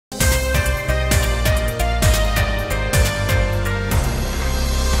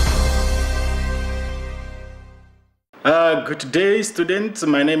Good day, students.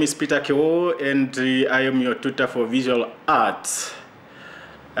 My name is Peter Kewo, and I am your tutor for visual arts.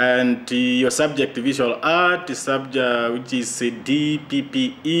 And your subject, visual art, is subject which is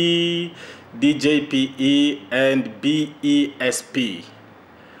DPPE, DJPE, and BESP.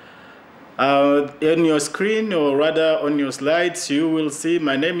 On your screen, or rather on your slides, you will see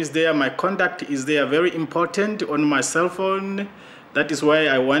my name is there, my contact is there, very important, on my cell phone. That is why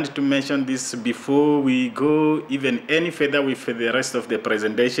I want to mention this before we go even any further with the rest of the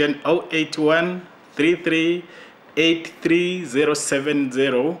presentation.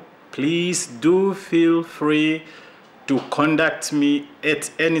 081-33-83070. Please do feel free to contact me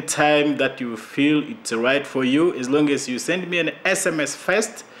at any time that you feel it's right for you, as long as you send me an SMS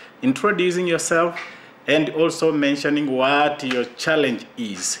first, introducing yourself and also mentioning what your challenge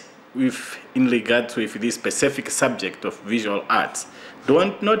is in regards with this specific subject of visual arts.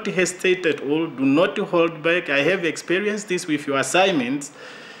 Don't not hesitate at all. Do not hold back. I have experienced this with your assignments.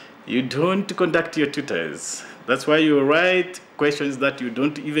 You don't contact your tutors. That's why you write questions that you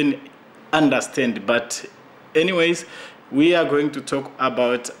don't even understand. But anyways, we are going to talk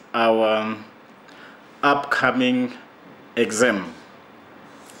about our upcoming exam.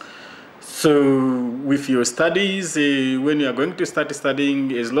 So with your studies, when you are going to start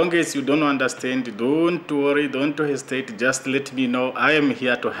studying, as long as you don't understand, don't worry, don't hesitate, just let me know. I am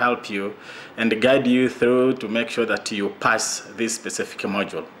here to help you and guide you through to make sure that you pass this specific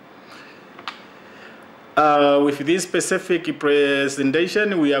module. With this specific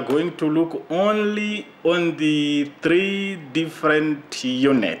presentation, we are going to look only on the 3 different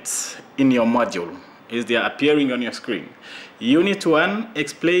units in your module, as they are appearing on your screen. Unit 1,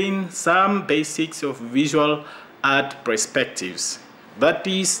 explain some basics of visual art perspectives. That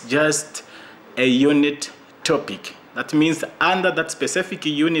is just a unit topic. That means under that specific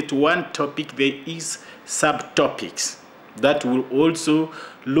unit 1 topic, there is subtopics that will also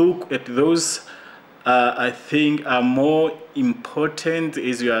look at those I think are more important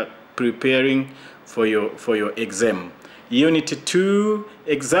as you are preparing for your exam. Unit 2,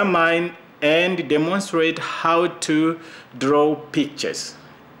 examine and demonstrate how to draw pictures.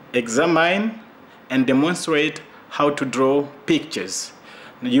 Examine and demonstrate how to draw pictures.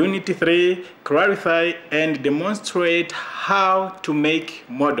 Unit 3, clarify and demonstrate how to make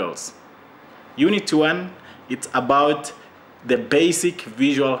models. Unit 1, it's about the basic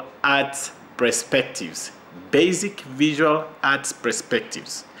visual arts perspectives. Basic visual arts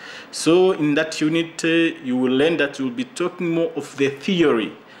perspectives. So in that unit, you will learn that you'll be talking more of the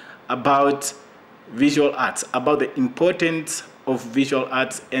theory about visual arts, about the importance of visual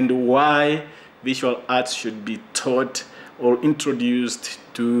arts and why visual arts should be taught or introduced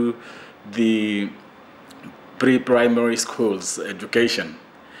to the pre-primary schools education.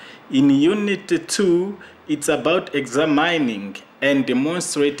 In Unit 2, it's about examining and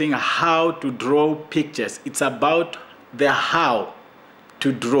demonstrating how to draw pictures. It's about the how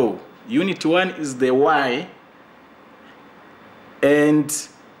to draw. Unit 1 is the why, and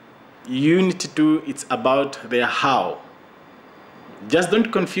Unit 2, it's about the how. Just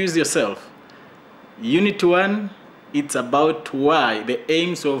don't confuse yourself. Unit 1, it's about why, the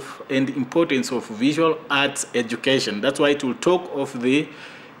aims of and importance of visual arts education. That's why it will talk of the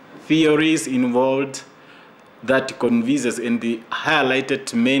theories involved that conveys and the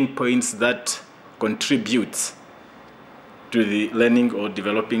highlighted main points that contribute to the learning or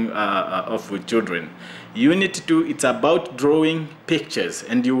developing of children. Unit 2, it's about drawing pictures,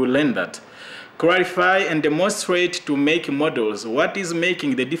 and you will learn that. Clarify and demonstrate to make models. What is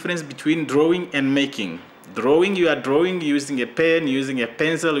making? The difference between drawing and making. Drawing, you are drawing using a pen, using a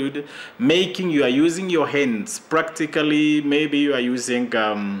pencil. Making, you are using your hands. Practically, maybe you are using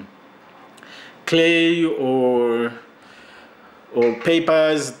clay or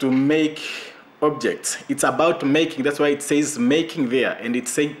papers to make objects. It's about making. That's why it says making there, and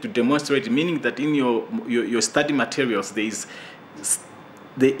it's saying to demonstrate, meaning that in your study materials there is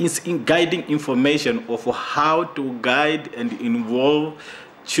guiding information of how to guide and involve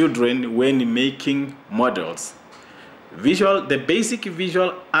children when making models. The basic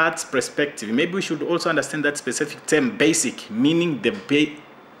visual arts perspective. Maybe we should also understand that specific term, basic, meaning the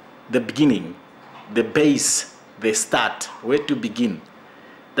beginning, the base, the start, where to begin.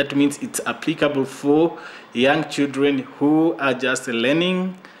 That means it's applicable for young children who are just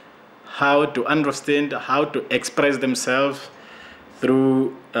learning how to understand, how to express themselves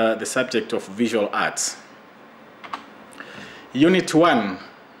through the subject of visual arts. Unit 1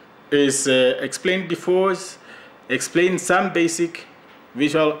 is explained before, explain some basic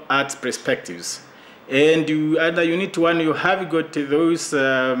visual arts perspectives. And under Unit 1, you have got those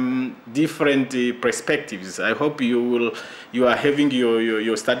different perspectives. I hope you are having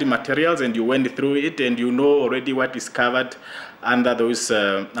your study materials and you went through it and you know already what is covered under those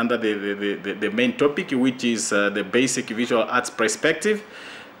under the main topic, which is the basic visual arts perspective,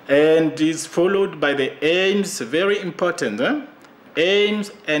 and is followed by the aims. Very important,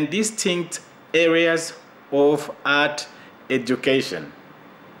 aims and distinct areas of art education.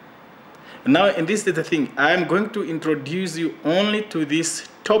 Now, and this is the thing, I'm going to introduce you only to these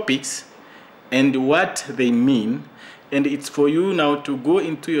topics and what they mean, and it's for you now to go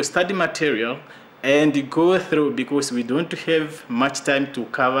into your study material and go through, because we don't have much time to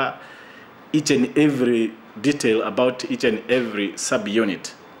cover each and every detail about each and every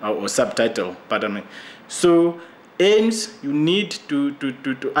subunit or subtitle, pardon me. So aims, you need to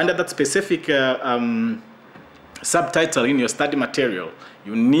under that specific subtitle in your study material,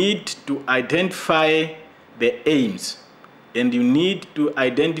 you need to identify the aims and you need to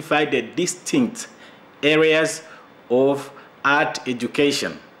identify the distinct areas of art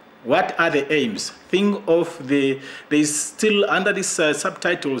education. What are the aims? Think of there's still under these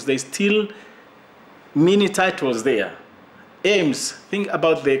subtitles, there's still mini titles there. Aims, think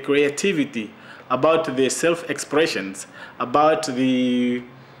about the creativity, about the self-expressions, about the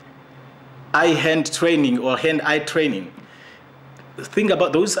eye-hand training or hand-eye training. Think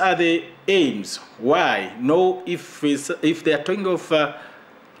about those are the aims. Why? Know if they are talking of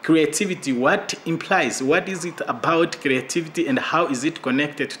creativity, what implies, what is it about creativity and how is it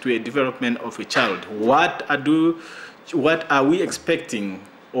connected to a development of a child? What are we expecting,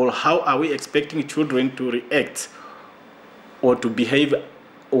 or how are we expecting children to react or to behave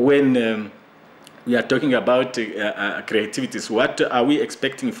when we are talking about creativities? What are we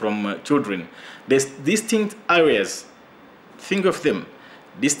expecting from children? There's distinct areas, think of them,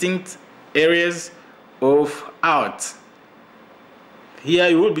 distinct areas of art. Here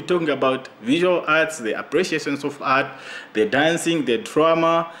you will be talking about visual arts, the appreciations of art, the dancing, the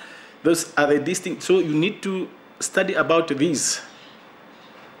drama. Those are the distinct. So you need to study about these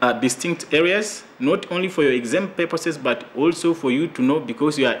distinct areas, not only for your exam purposes, but also for you to know,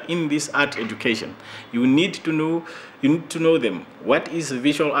 because you are in this art education. You need to know them. What is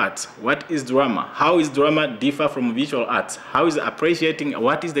visual arts? What is drama? How is drama differ from visual arts? How is appreciating?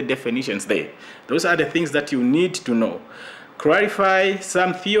 What is the definitions there? Those are the things that you need to know. Clarify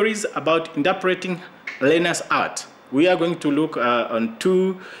some theories about interpreting learners' art. We are going to look on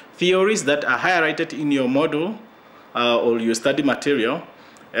two theories that are highlighted in your model or your study material,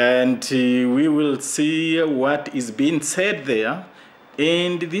 and we will see what is being said there.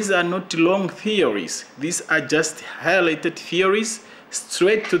 And these are not long theories. These are just highlighted theories,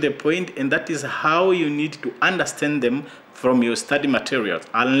 straight to the point, and that is how you need to understand them from your study materials.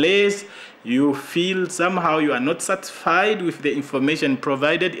 Unless you feel somehow you are not satisfied with the information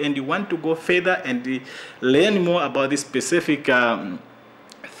provided and you want to go further and learn more about the specific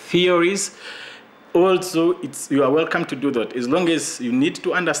theories, also you are welcome to do that, as long as you need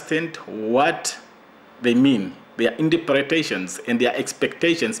to understand what they mean, their interpretations and their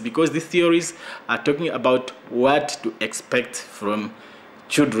expectations, because these theories are talking about what to expect from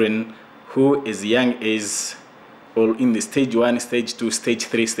children who is young as, or in the stage 1, stage 2, stage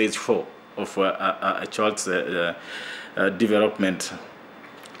 3, stage 4 of a child's development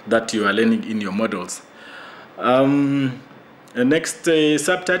that you are learning in your models. The next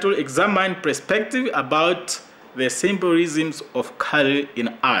subtitle, examine perspective about the symbolisms of color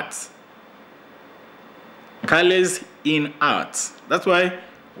in art. Colors in art. That's why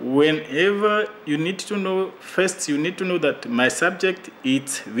whenever you need to know, first you need to know that my subject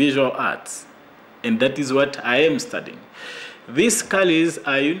is visual arts, and that is what I am studying. These colors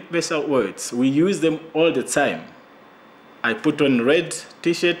are universal words. We use them all the time. I put on red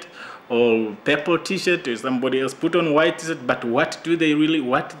t-shirt or purple t-shirt, or somebody else put on white t-shirt, but what do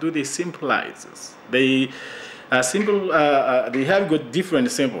they symbolize? They are simple, they have got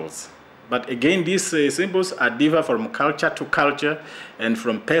different symbols. But again, these symbols are differ from culture to culture and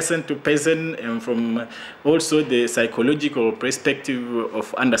from person to person, and from also the psychological perspective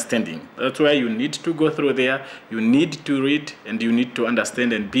of understanding. That's why you need to go through there, you need to read, and you need to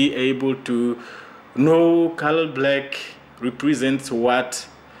understand and be able to know color black represents what,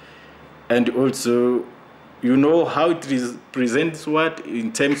 and also you know how it presents what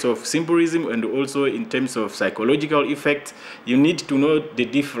in terms of symbolism and also in terms of psychological effect. You need to know the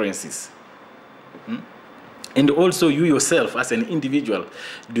differences. And also you yourself as an individual,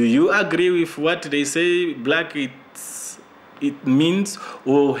 do you agree with what they say black it means,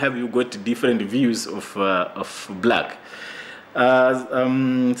 or have you got different views of black?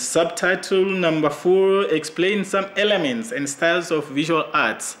 Subtitle number 4, explain some elements and styles of visual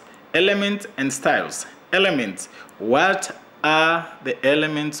arts. Elements and styles. Elements. What are the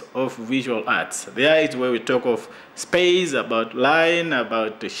elements of visual arts? There is where we talk of space, about line,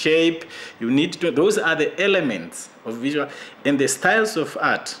 about the shape. You need to, those are the elements of visual, and the styles of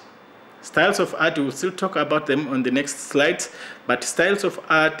art. Styles of art, we'll still talk about them on the next slides, but styles of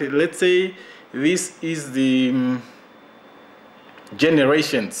art, let's say this is the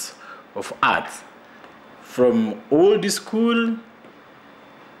generations of art, from old school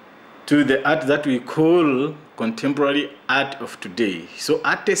to the art that we call contemporary art of today. So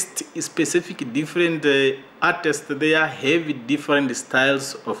artists, specific different artists, they have different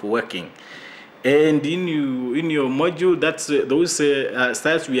styles of working. And in your module, that's those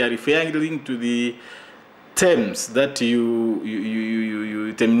styles we are referring to the terms that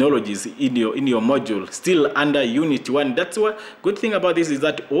terminologies in your module, still under unit 1. That's what good thing about this is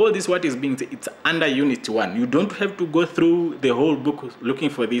that all this what is being, it's under unit 1. You don't have to go through the whole book looking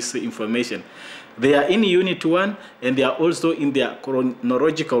for this information. They are in unit 1, and they are also in their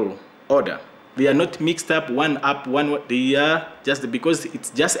chronological order. They are not mixed up, one up, one. They are just because it's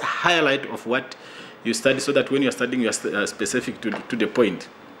just a highlight of what you study, so that when you're studying, you're specific to the point.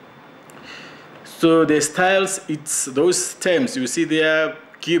 So the styles, it's those terms you see there: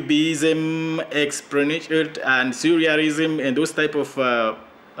 cubism, exponential, and surrealism, and those type of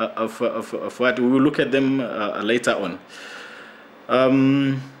what we will look at them later on.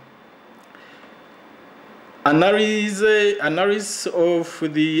 Analysis of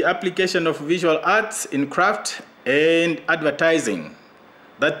the application of visual arts in craft and advertising.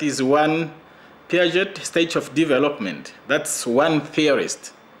 That is one Piaget stage of development. That's one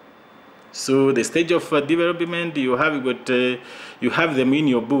theorist. So the stage of development, you have got, you have them in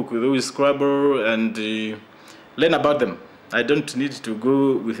your book, those Scrabble, and learn about them. I don't need to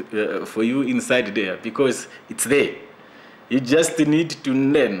go with, for you inside there, because it's there. You just need to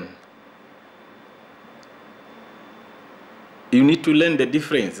learn. You need to learn the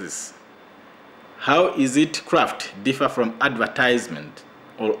differences. How is it craft differ from advertisement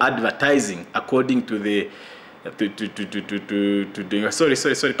or advertising according to the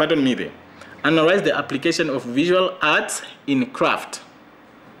pardon me there. Analyze the application of visual arts in craft,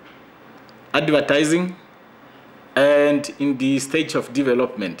 advertising, and in the stage of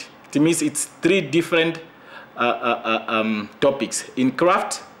development. It means it's 3 different topics. In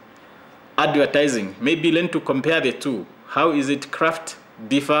craft, advertising, maybe learn to compare the two. How is it craft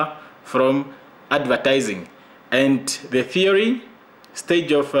differ from advertising? And the theory,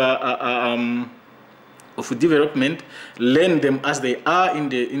 stage of development, learn them as they are in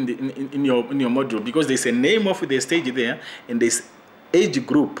your module, because there's a name of the stage there, and there's age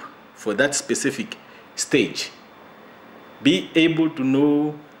group for that specific stage. Be able to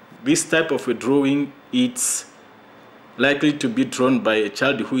know this type of a drawing, it's likely to be drawn by a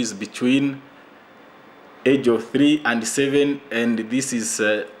child who is between age of 3 and 7, and this is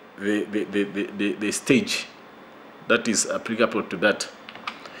the stage that is applicable to that.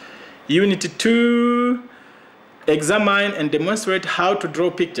 Unit 2, examine and demonstrate how to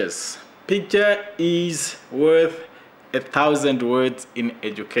draw pictures. Picture is worth 1,000 words in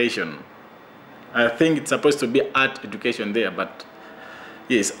education. I think it's supposed to be art education there, but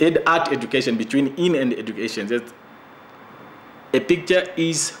yes, art education, between in and education. A picture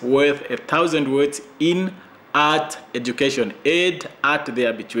is worth 1,000 words in art education. Add art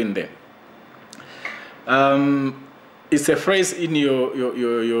there between them. It's a phrase in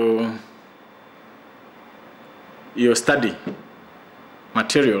your study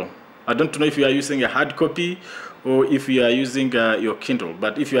material. I don't know if you are using a hard copy or if you are using your Kindle.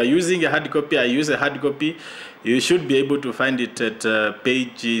 But if you are using a hard copy, I use a hard copy. You should be able to find it at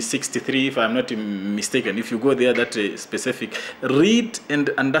page 63, if I'm not mistaken. If you go there, that specific, read and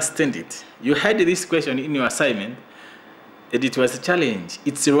understand it. You had this question in your assignment, and it was a challenge.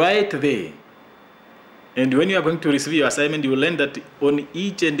 It's right there. And when you are going to receive your assignment, you will learn that on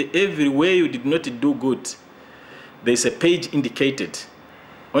each and every way you did not do good, there's a page indicated.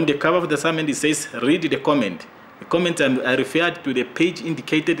 On the cover of the assignment, it says, read the comment. The comment I referred to the page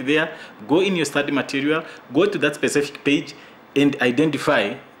indicated there. Go in your study material, go to that specific page, and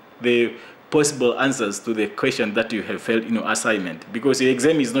identify the possible answers to the question that you have failed in your assignment. Because your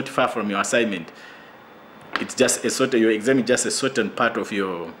exam is not far from your assignment. It's just a sort of, your exam is just a certain part of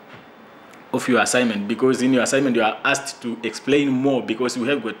your assignment, because in your assignment you are asked to explain more, because you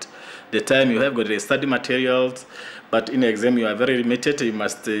have got the time, you have got the study materials, but in the exam you are very limited. You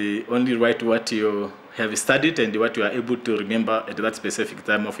must only write what your have studied and what you are able to remember at that specific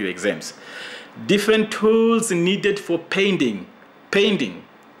time of your exams. Different tools needed for painting. Painting.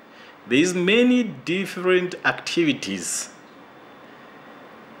 There is many different activities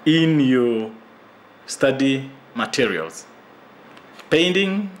in your study materials.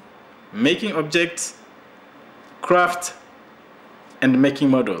 Painting, making objects, craft, and making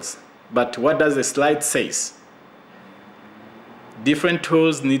models. But what does the slide say? Different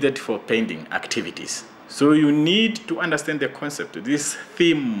tools needed for painting activities. So you need to understand the concept, this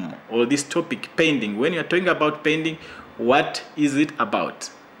theme or this topic, painting. When you're talking about painting, what is it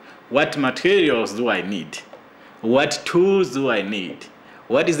about? What materials do I need? What tools do I need?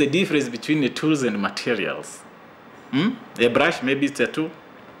 What is the difference between the tools and materials? A brush, maybe it's a tool.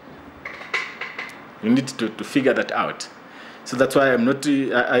 You need to figure that out. So that's why I'm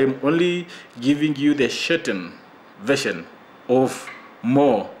only giving you the shortened version of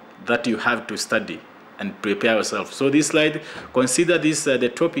more that you have to study and prepare yourself. So this slide, consider this the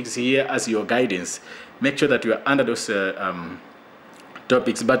topics here as your guidance. Make sure that you are under those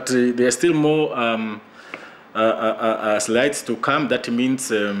topics, but there are still more slides to come. That means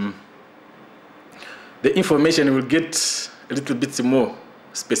the information will get a little bit more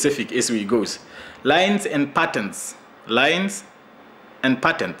specific as we go. Lines and patterns. Lines and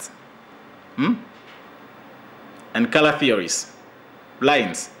patterns. And color theories.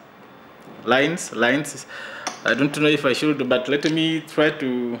 Lines. Lines. I don't know if I should, but let me try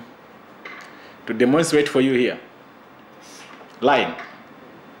to demonstrate for you here. Line.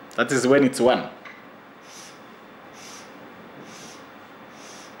 That is when it's one.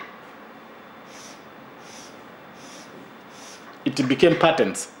 It became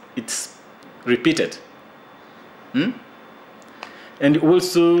patterns. It's repeated. And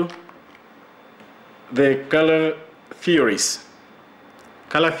also the color theories.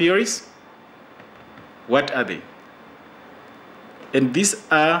 Color theories, what are they? And these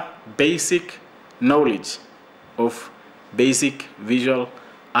are basic knowledge of basic visual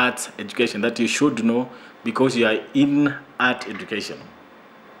arts education that you should know because you are in art education.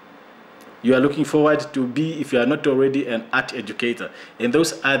 You are looking forward to be, if you are not already, an art educator. And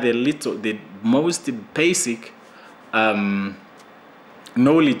those are the most basic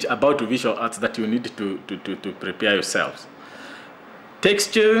knowledge about visual arts that you need to prepare yourselves.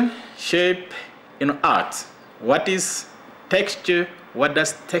 Texture, shape in art. What is texture? What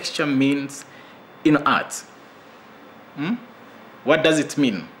does texture mean in art? What does it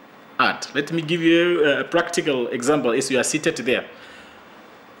mean? Art. Let me give you a practical example as you are seated there.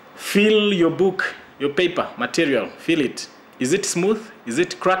 Feel your book, your paper, material, feel it. Is it smooth? Is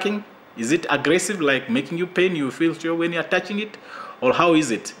it cracking? Is it aggressive, like making you pain? You feel sure when you are touching it? Or how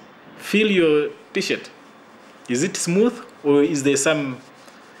is it? Feel your t-shirt. Is it smooth, or is there the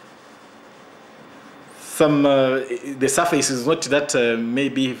surface is not that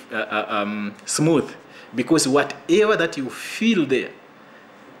maybe smooth? Because whatever that you feel there,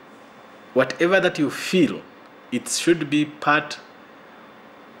 whatever that you feel, it should be part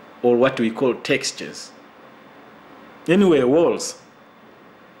or what we call textures. Anyway, walls,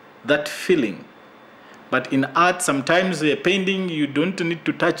 that feeling. But in art, sometimes a painting, you don't need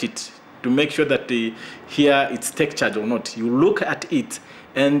to touch it to make sure that here it's textured or not. You look at it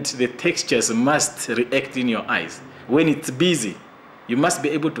and the textures must react in your eyes. When it's busy, you must be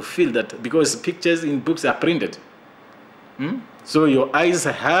able to feel that, because pictures in books are printed. So your eyes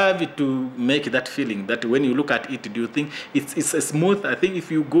have to make that feeling that when you look at it, do you think it's a smooth? I think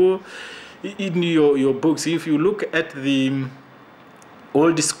if you go in your books, if you look at the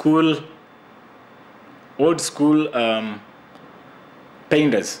old school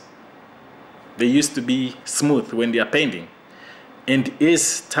painters, they used to be smooth when they are painting. And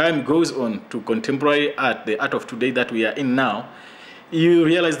as time goes on to contemporary art, the art of today that we are in now, you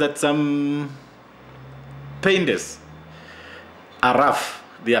realize that some painters are rough.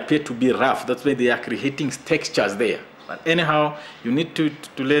 They appear to be rough. That's why they are creating textures there. But anyhow, you need to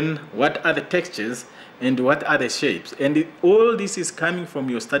learn what are the textures and what are the shapes. And all this is coming from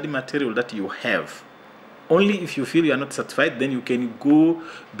your study material that you have. Only if you feel you are not satisfied, then you can go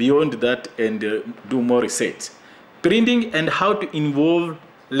beyond that and do more research. Printing and how to involve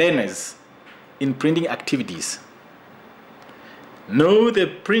learners in printing activities. Know the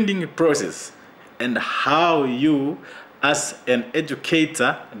printing process and how you, as an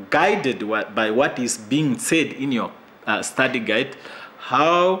educator, guided by what is being said in your study guide,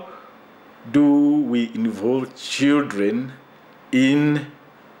 how do we involve children in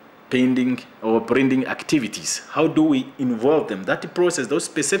painting or printing activities? How do we involve them? That process, those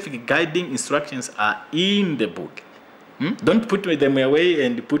specific guiding instructions are in the book. Don't put them away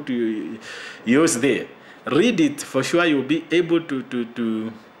and put yours there. Read it, for sure you'll be able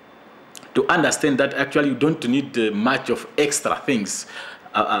to understand that actually you don't need much of extra things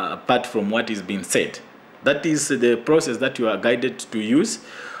apart from what is being said. That is the process that you are guided to use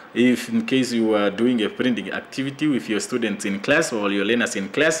if in case you are doing a printing activity with your students in class or your learners in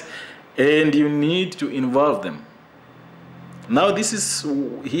class and you need to involve them. Now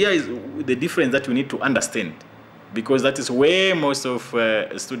here is the difference that you need to understand, because that is where most of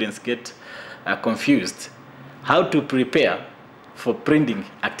students get confused. How to prepare for printing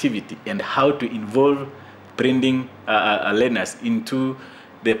activity and how to involve printing learners into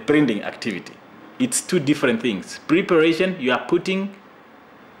the printing activity. It's two different things. Preparation, you are putting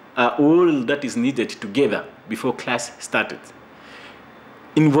all that is needed together before class started.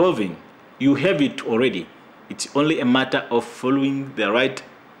 Involving, you have it already. It's only a matter of following the right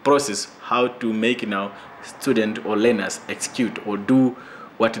process, how to make now student or learners execute or do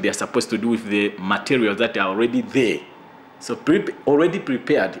what they are supposed to do with the materials that are already there. So already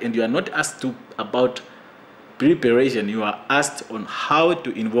prepared, and you are not asked about preparation, you are asked on how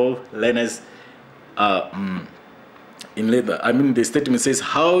to involve learners in labor. I mean, the statement says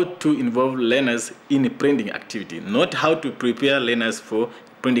how to involve learners in a printing activity, not how to prepare learners for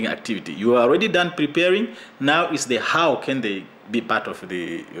printing activity. You are already done preparing. Now is the how can they be part of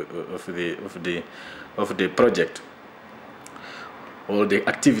the project or the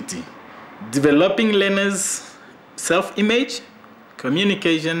activity. Developing learners' self-image,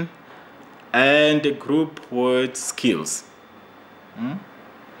 communication, and group word skills.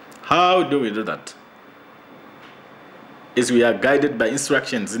 How do we do that? Is we are guided by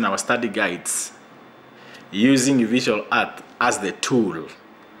instructions in our study guides, using visual art as the tool,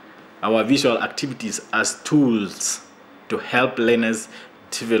 our visual activities as tools to help learners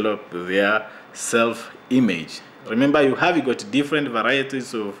develop their self-image. Remember, you have got different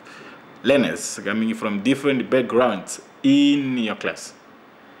varieties of learners coming from different backgrounds in your class.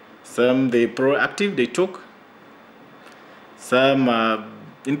 Some they proactive, they talk. Some are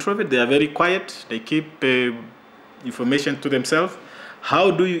introvert, they are very quiet, they keep information to themselves.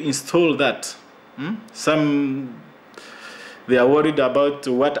 How do you install that? Some they are worried about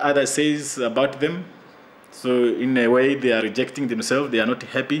what others says about them, so in a way they are rejecting themselves, they are not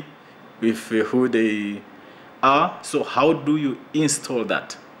happy with who they are. So how do you install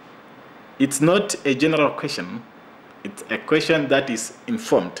that? It's not a general question, it's a question that is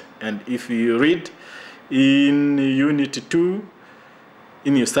informed. And if you read in Unit 2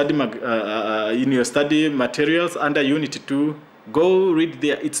 in your study materials under Unit 2, go read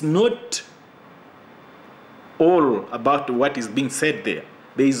there. It's not all about what is being said there.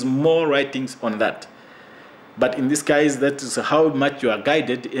 There is more writings on that. But in this case, that is how much you are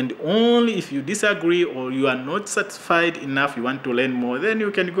guided, and only if you disagree or you are not satisfied enough, you want to learn more, then you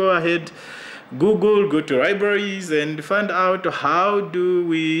can go ahead, Google, go to libraries and find out how do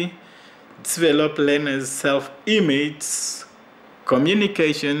we develop learners' self-image,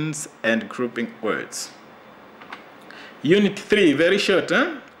 communications, and grouping words. Unit 3, very short,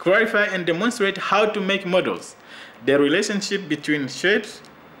 clarify and demonstrate how to make models, the relationship between shapes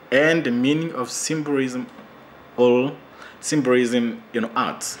and the meaning of symbolism or symbolism in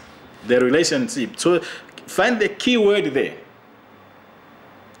arts. The relationship. So find the key word there.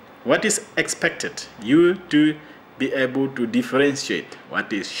 What is expected? You to be able to differentiate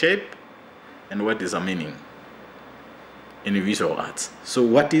what is shape and what is a meaning in visual arts. So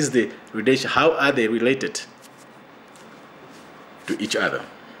what is the relation? How are they related to each other?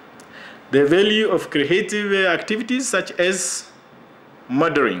 The value of creative activities such as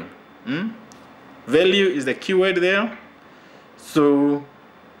modeling. Value is the keyword there. So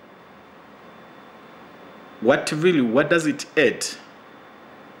what value, what does it add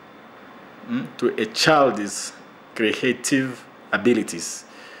to a child's creative abilities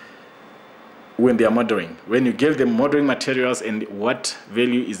when they are modeling? When you give them modeling materials, and what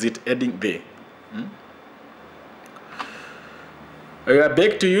value is it adding there? We are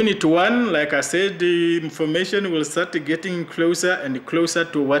back to Unit 1. Like I said, the information will start getting closer and closer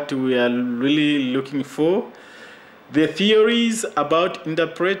to what we are really looking for. The theories about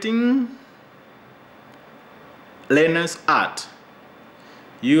interpreting learners' art.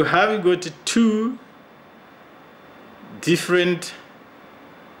 You have got two different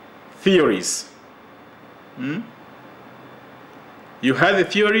theories. You have a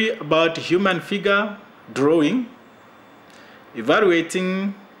theory about human figure drawing,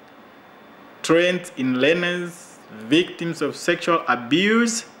 evaluating trends in learners victims of sexual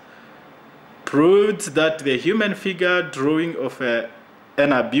abuse, proved that the human figure drawing of an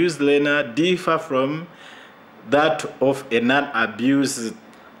abused learner differ from that of a non-abused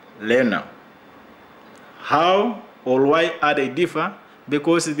learner. How or why are they differ?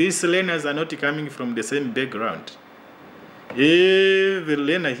 Because these learners are not coming from the same background. Every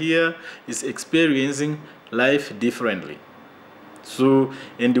learner here is experiencing life differently. So,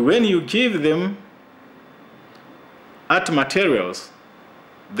 and when you give them art materials,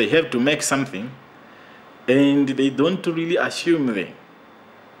 they have to make something, and they don't really assume them.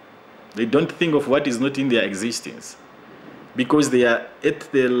 They don't think of what is not in their existence, because they are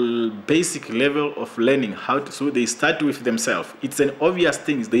at the basic level of learning how to, so they start with themselves. It's an obvious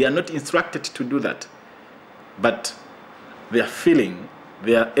thing. They are not instructed to do that, but their feeling,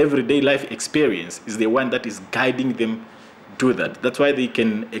 their everyday life experience is the one that is guiding them do that. That's why they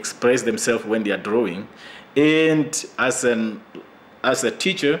can express themselves when they are drawing. And as a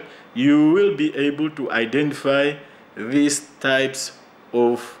teacher, you will be able to identify these types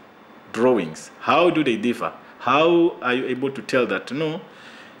of drawings. How do they differ? How are you able to tell that? No,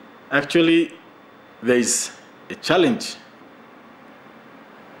 actually, there is a challenge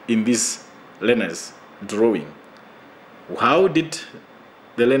in this learner's drawing. How did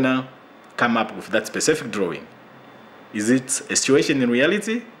the learner come up with that specific drawing? Is it a situation in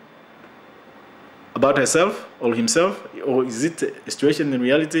reality about herself or himself, or is it a situation in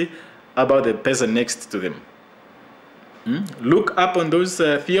reality about the person next to them? Look up on those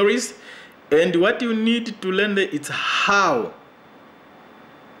theories, and what you need to learn is how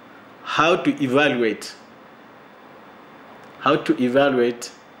to evaluate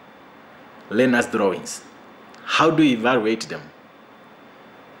learners' drawings. How do you evaluate them?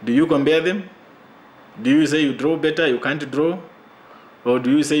 Do you compare them? Do you say you draw better, you can't draw? Or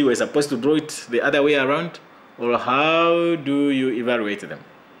do you say you were supposed to draw it the other way around? Or how do you evaluate them?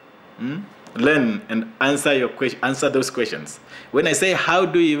 Learn and answer those questions. When I say how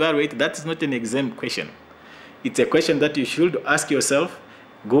do you evaluate, that's not an exam question. It's a question that you should ask yourself.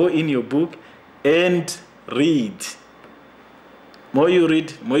 Go in your book and read. More you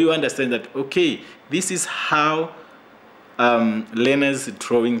read, more you understand that, okay, this is how learners'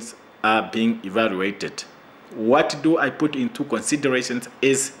 drawings are being evaluated. What do I put into considerations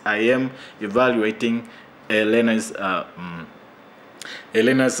as I am evaluating a learner's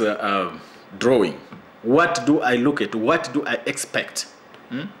drawing? What do I look at? What do I expect?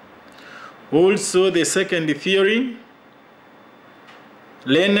 Also, the second theory,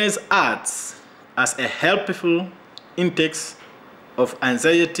 learners' arts as a helpful index of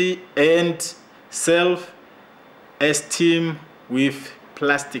anxiety and self-esteem with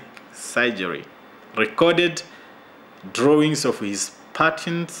plastic surgery. Recorded drawings of his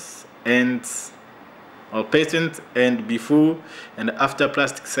patients and before and after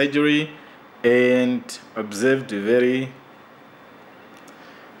plastic surgery, and observed very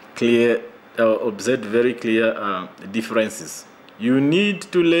clear differences. You need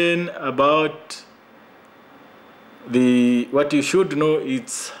to learn about what you should know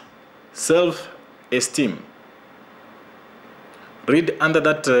is self-esteem. Read under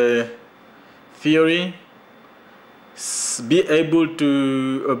that theory, be able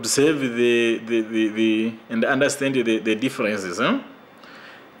to observe and understand the differences.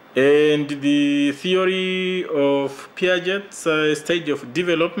 And the theory of Piaget's stage of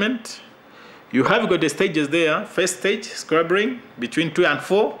development, you have got the stages there. First stage, scribbling, between 2 and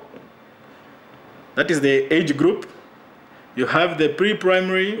 4. That is the age group. You have the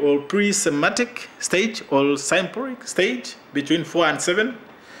pre-primary or pre-semantic stage or symbolic stage between 4 and 7.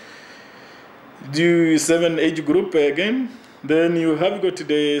 The 7 age group again. Then you have got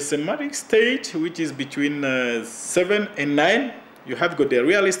the semantic stage, which is between 7 and 9. You have got the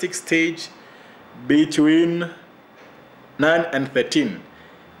realistic stage between 9 and 13.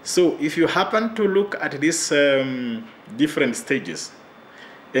 So if you happen to look at these different stages,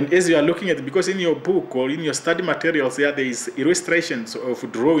 and as you are looking at it, because in your book or in your study materials there is illustrations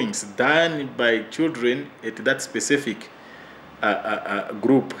of drawings done by children at that specific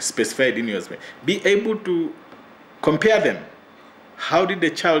group specified in your, be able to compare them. How did the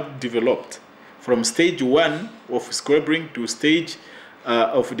child develop from stage 1 of scribbling to stage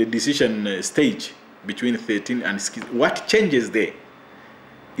of the decision stage between 13 and 16? What changes there?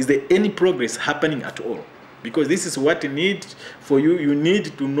 Is there any progress happening at all? Because this is what you need for you. You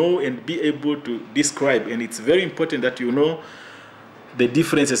need to know and be able to describe, and it's very important that you know the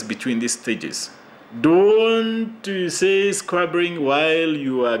differences between these stages. Don't say scribbling while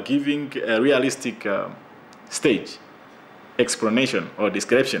you are giving a realistic stage explanation or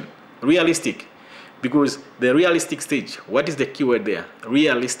description. Realistic, because the realistic stage, what is the keyword there?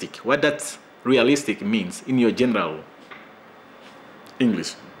 Realistic. What does realistic means in your general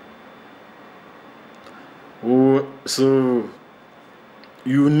English? So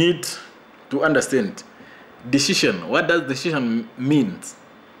you need to understand decision. What does decision mean?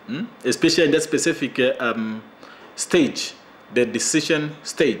 Especially in that specific stage, the decision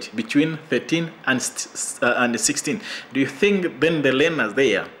stage between 13 and 16. Do you think then the learner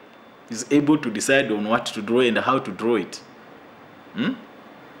there is able to decide on what to draw and how to draw it?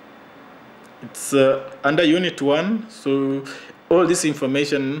 It's under Unit 1, so all this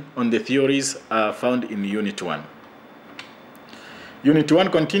information on the theories are found in Unit 1. Unit 1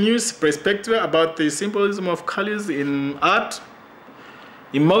 continues, perspective about the symbolism of colors in art,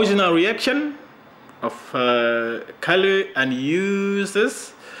 emotional reaction of color and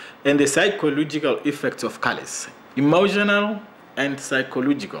uses, and the psychological effects of colors. Emotional and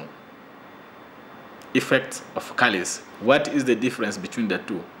psychological effects of colors. What is the difference between the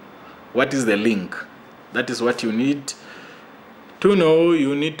two? What is the link? That is what you need to know.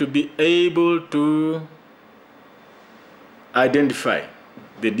 You need to be able to identify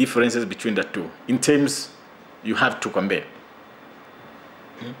the differences between the two. In terms, you have to compare.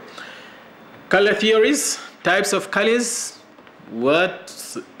 Color theories, types of colors.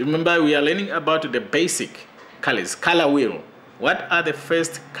 Remember, we are learning about the basic colors. Color wheel. What are the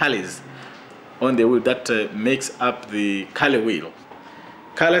first colors on the wheel that makes up the color wheel?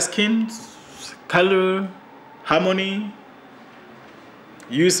 Color schemes, color harmony,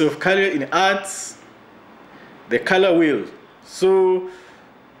 use of color in arts, the color wheel. So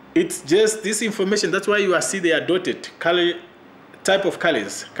it's just this information. That's why you see they are dotted. Color, type of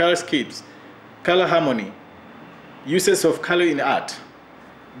colors, color schemes, color harmony, uses of color in art,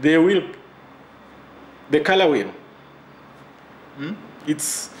 the wheel, the color wheel.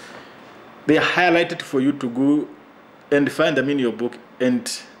 They are highlighted for you to go and find them in your book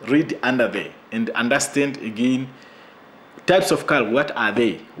and read under there and understand again types of color. What are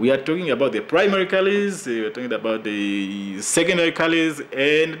they? We are talking about the primary colors, we are talking about the secondary colors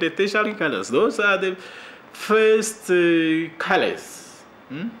and the tertiary colors. Those are the first colors.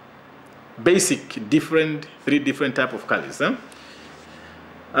 Basic, three different type of colors.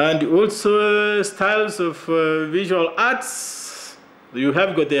 And also styles of visual arts. You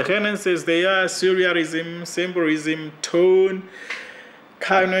have got the renaissance, they are surrealism, symbolism, tone,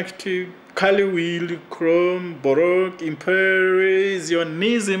 connective, color wheel, chrome, baroque,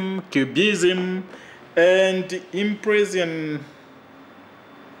 impressionism, cubism, and impression.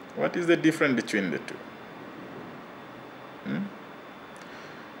 What is the difference between the two?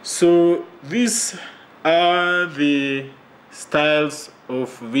 So these are the styles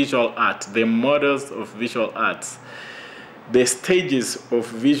of visual art, the models of visual arts, the stages of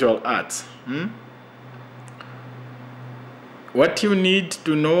visual arts. What you need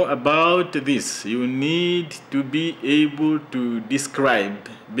to know about this, you need to be able to describe,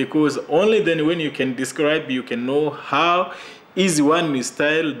 because only then when you can describe, you can know how is one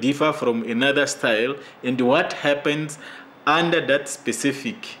style differ from another style and what happens under that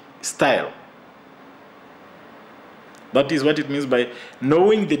specific style. That is what it means by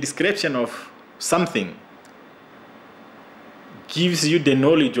knowing the description of something gives you the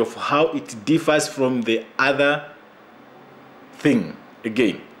knowledge of how it differs from the other thing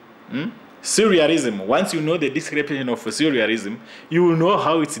again. Surrealism, once you know the description of surrealism, you will know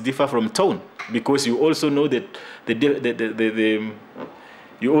how it differs from tone, because you also know that the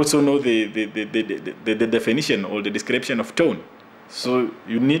definition or the description of tone. So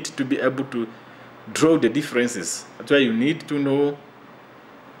you need to be able to draw the differences. That's why you need to know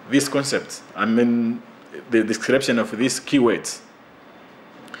these concepts. I mean, the description of these keywords.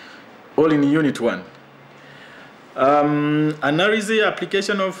 All in Unit 1. Analysis,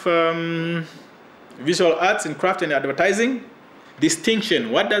 application of visual arts in craft and advertising.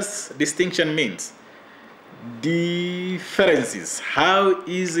 Distinction. What does distinction mean? Differences. How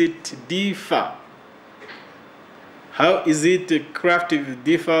is it differ? How is it craft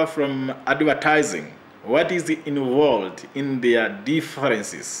differ from advertising? What is involved in their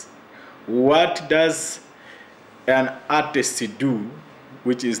differences? What does an artist do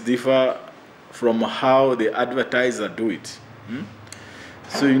which is differ from how the advertiser do it?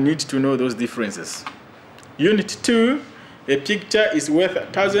 So you need to know those differences. Unit 2, a picture is worth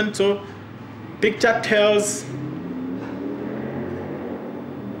 1,000. So picture tells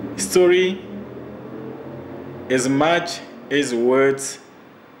story as much as words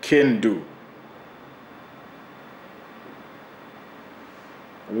can do.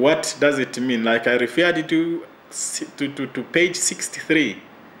 What does it mean? Like I referred to page 63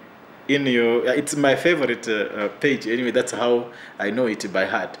 in your, it's my favorite page anyway. That's how I know it by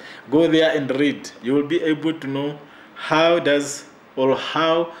heart. Go there and read. You will be able to know how does or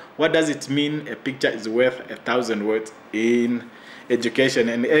what does it mean a picture is worth 1,000 words in education?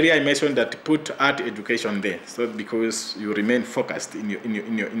 And earlier I mentioned that put art education there, so because you remain focused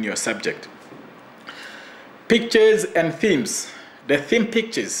in your subject. Pictures and themes. The theme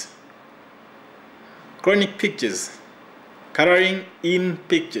pictures, chronic pictures, coloring in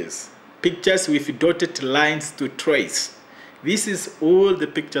pictures, pictures with dotted lines to trace. This is all the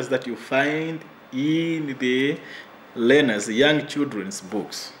pictures that you find in the learners, young children's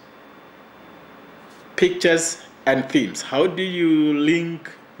books. Pictures and themes. How do you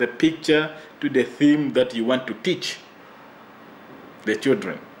link the picture to the theme that you want to teach the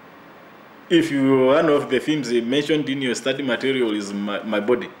children? If one of the themes mentioned in your study material is my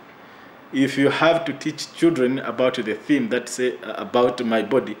body, if you have to teach children about the theme that's about my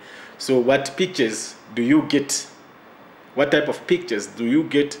body, so what pictures do you get? What type of pictures do you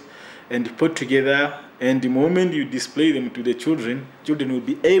get and put together? And the moment you display them to the children, children will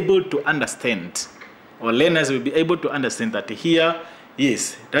be able to understand, or learners will be able to understand that here,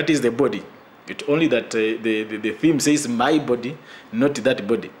 yes, that is the body. It's only that the theme says my body, not that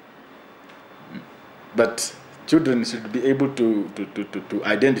body. But children should be able to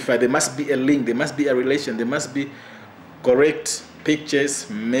identify. There must be a link, there must be a relation, there must be correct pictures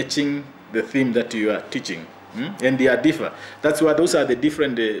matching the theme that you are teaching. And they are different. That's why those are the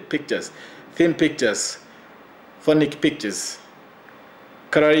different pictures. Theme pictures, phonic pictures,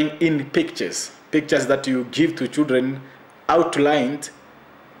 coloring in pictures, pictures that you give to children outlined,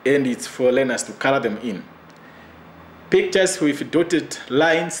 and it's for learners to color them in. Pictures with dotted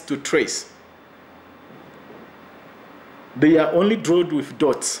lines to trace. They are only drawn with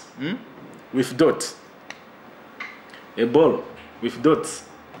dots. With dots. A ball with dots.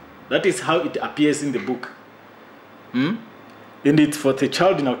 That is how it appears in the book. And it's for the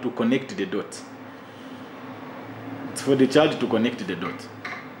child now to connect the dots. It's for the child to connect the dots.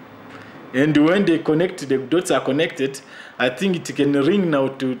 And when they connect, the dots are connected, I think it can ring now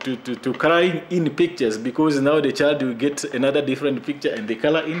to color in pictures, because now the child will get another different picture and they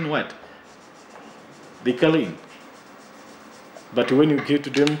color in what? They color in. But when you give to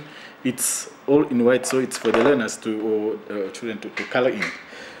them, it's all in white, so it's for the learners or children to color in.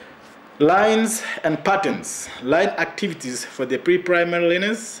 Lines and patterns. Line activities for the pre-primary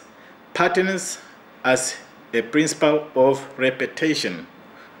learners. Patterns as a principle of repetition.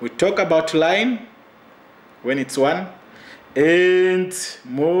 We talk about line when it's one, and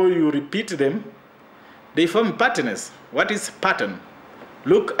more you repeat them, they form patterns. What is pattern?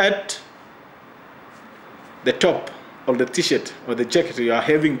 Look at the top or the t-shirt or the jacket you are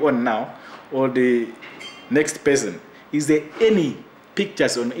having on now, or the next person. Is there any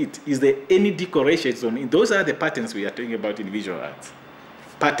pictures on it? Is there any decorations on it? Those are the patterns we are talking about in visual arts.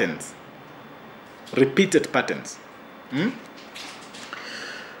 Patterns. Repeated patterns.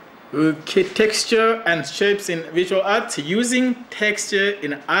 Okay, texture and shapes in visual arts. Using texture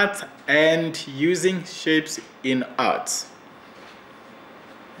in art and using shapes in arts.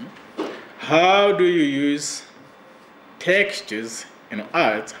 How do you use textures in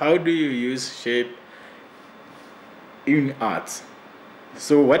art? How do you use shape in art?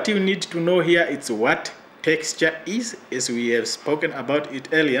 So what you need to know here is what texture is, as we have spoken about it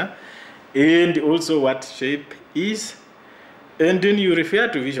earlier, and also what shape is. And then you refer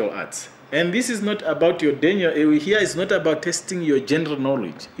to visual arts. And this is not about your here it's not about testing your general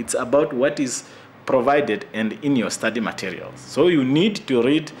knowledge. It's about what is provided and in your study materials. So you need to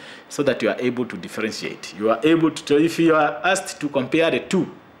read so that you are able to differentiate. You are able to, if you are asked to compare the two,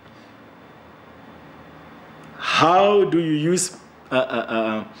 how do you use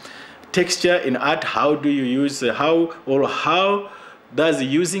texture in art? How do you use how does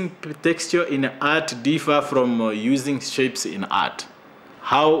using texture in art differ from using shapes in art?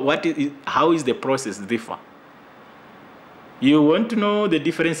 How is the process differ? You want to know the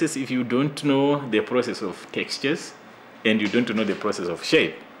differences if you don't know the process of textures and you don't know the process of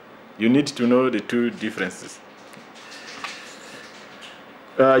shape. You need to know the two differences.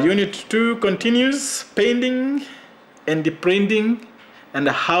 Unit 2 continues painting and the printing and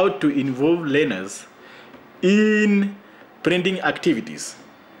how to involve learners in printing activities.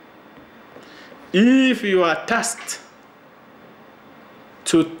 If you are tasked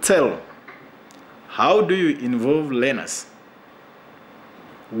to tell how do you involve learners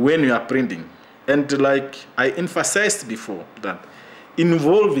when you are printing, and like I emphasized before, that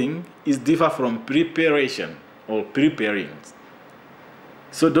involving is different from preparation or preparing.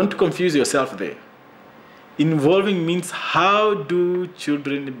 So don't confuse yourself there. Involving means how do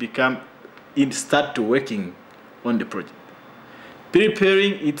children start to working on the project.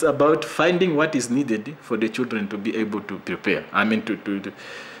 Preparing, it's about finding what is needed for the children to be able to prepare. I mean,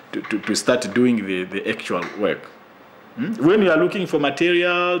 to start doing the actual work. When you are looking for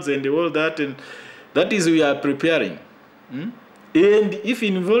materials and all that, and that is we are preparing. And if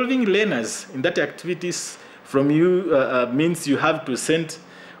involving learners in that activities from you means you have to send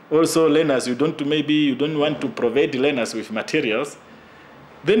also learners, maybe you don't want to provide learners with materials,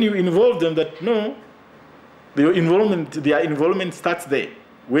 then you involve them that no, their involvement starts there.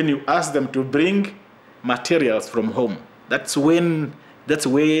 When you ask them to bring materials from home, that's where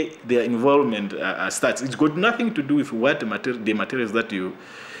their involvement starts. It's got nothing to do with what the materials that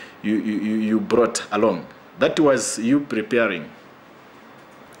you brought along. That was you preparing.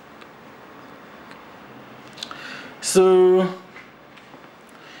 So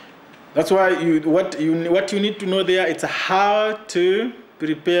that's why what you need to know there, it's how to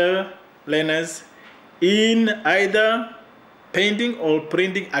prepare learners in either painting or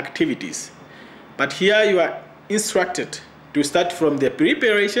printing activities. But here you are instructed to start from the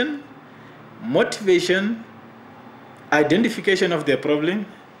preparation, motivation, identification of the problem,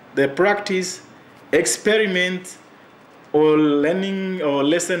 the practice, experiment, or learning or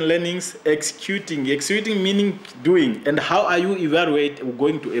lesson learnings, executing meaning doing, and how are you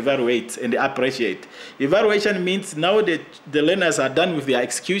going to evaluate and appreciate. Evaluation means now that the learners are done with their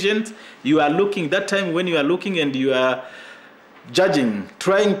executions, you are looking, that time when you are looking and you are judging,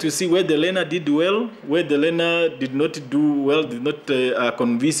 trying to see where the learner did well, where the learner did not do well, did not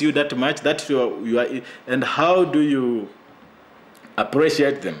convince you that much, that you are, and how do you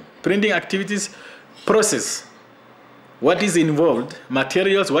appreciate them. Printing activities, process. What is involved?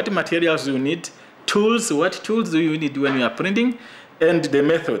 Materials, what materials do you need? Tools, what tools do you need when you are printing? And the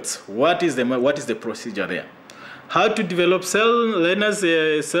methods, what is the procedure there? How to develop learners'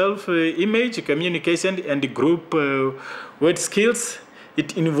 self-image, communication, and group word skills.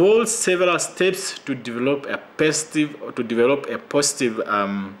 It involves several steps to develop a positive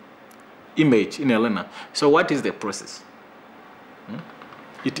image in a learner. So what is the process?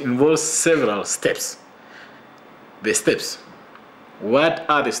 It involves several steps. The steps. What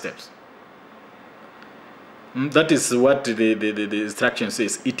are the steps? That is what the instruction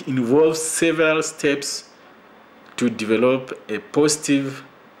says. It involves several steps to develop a positive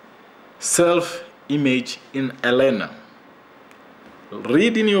self-image in a learner.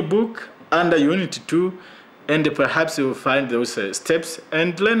 Read in your book under Unit 2, and perhaps you will find those steps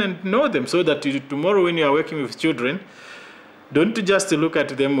and learn and know them, so that tomorrow when you are working with children, don't just look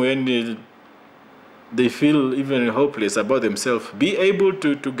at them when they feel even hopeless about themselves. Be able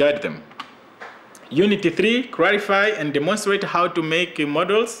to guide them. Unit 3, clarify and demonstrate how to make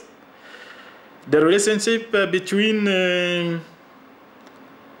models. The relationship between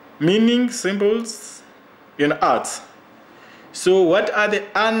meaning, symbols, and art. So what are the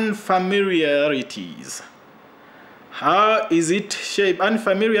unfamiliarities? How is it shaped?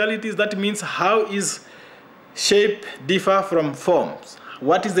 Unfamiliarities, that means how is shape differ from forms?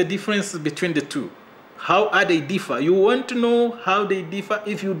 What is the difference between the two? How are they differ? You want to know how they differ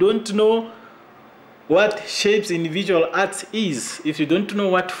if you don't know what shapes in visual arts is, if you don't know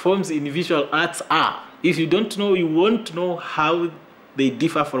what forms in visual arts are, if you don't know, you won't know how they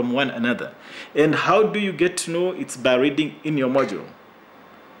differ from one another. And how do you get to know? It's by reading in your module.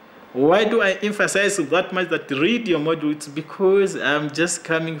 Why do I emphasize that much that read your module? It's because I'm just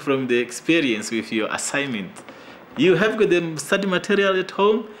coming from the experience with your assignment. You have got the study material at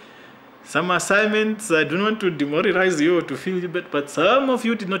home. Some assignments, I don't want to demoralize you or to feel bad, but some of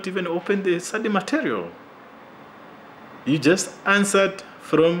you did not even open the study material. You just answered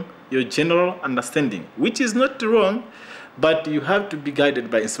from your general understanding, which is not wrong, but you have to be guided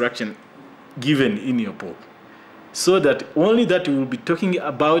by instruction given in your book, so that only that we will be talking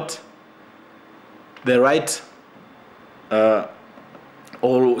about the right,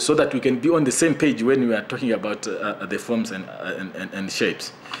 or so that we can be on the same page when we are talking about the forms and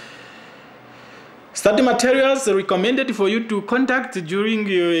shapes. Study materials recommended for you to contact during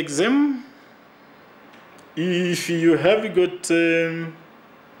your exam. If you have got a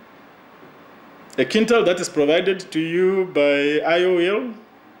Kindle that is provided to you by IOL,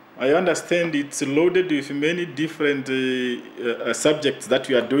 I understand it's loaded with many different subjects that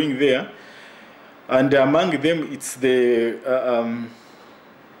you are doing there, and among them it's the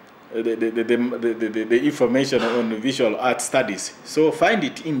information on visual art studies. So find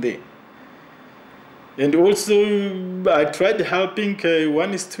it in there. And also, I tried helping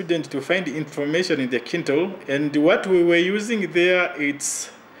one student to find information in the Kindle, and what we were using there,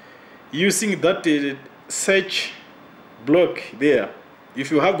 it's using that search block there. If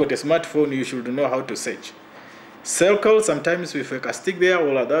you have got a smartphone, you should know how to search. circle, sometimes with a stick there,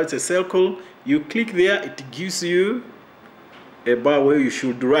 or that's a circle. You click there, it gives you a bar where you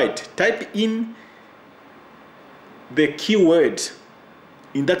should write. Type in the keyword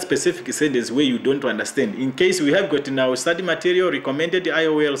in that specific sentence where you don't understand. In case we have got in our study material, recommended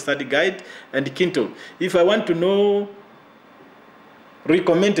IOL study guide and Kindle. If I want to know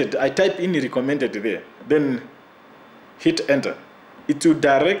recommended, I type in recommended there, then hit enter. It will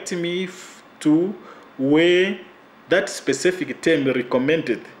direct me to where that specific term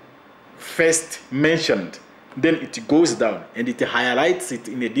recommended first mentioned. Then it goes down and it highlights it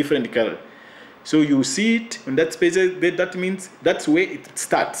in a different color. So you see it in that space, that means that's where it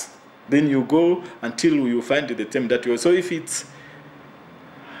starts. Then you go until you find the term that you. So if it's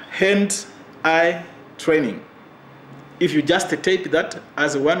hand-eye training, if you just type that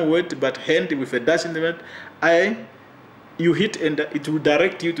as one word, but hand with a dash in the word, eye, you hit enter, it will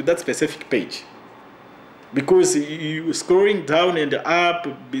direct you to that specific page. Because you scrolling down and up,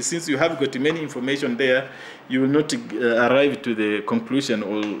 since you have got many information there, you will not arrive to the conclusion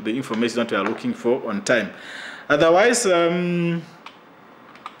or the information that you are looking for on time. Otherwise, I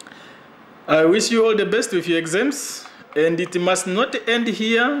wish you all the best with your exams, and it must not end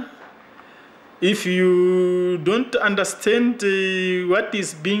here. If you don't understand what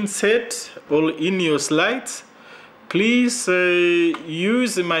is being said or in your slides, please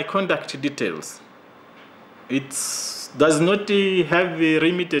use my contact details. It does not have a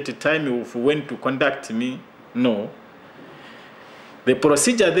limited time of when to contact me. No. The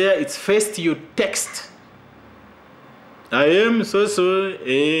procedure there is first you text. I am so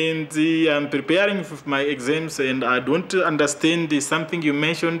and I'm preparing for my exams and I don't understand something you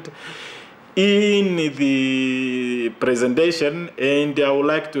mentioned in the presentation and I would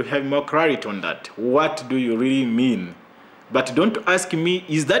like to have more clarity on that. What do you really mean? But don't ask me,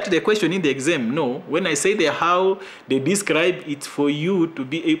 is that the question in the exam? No. When I say the how they describe, it's for you to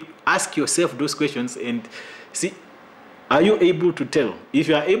be able to ask yourself those questions and see, are you able to tell? If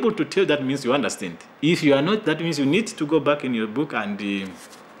you are able to tell, that means you understand. If you are not, that means you need to go back in your book and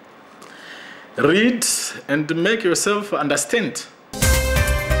read and make yourself understand.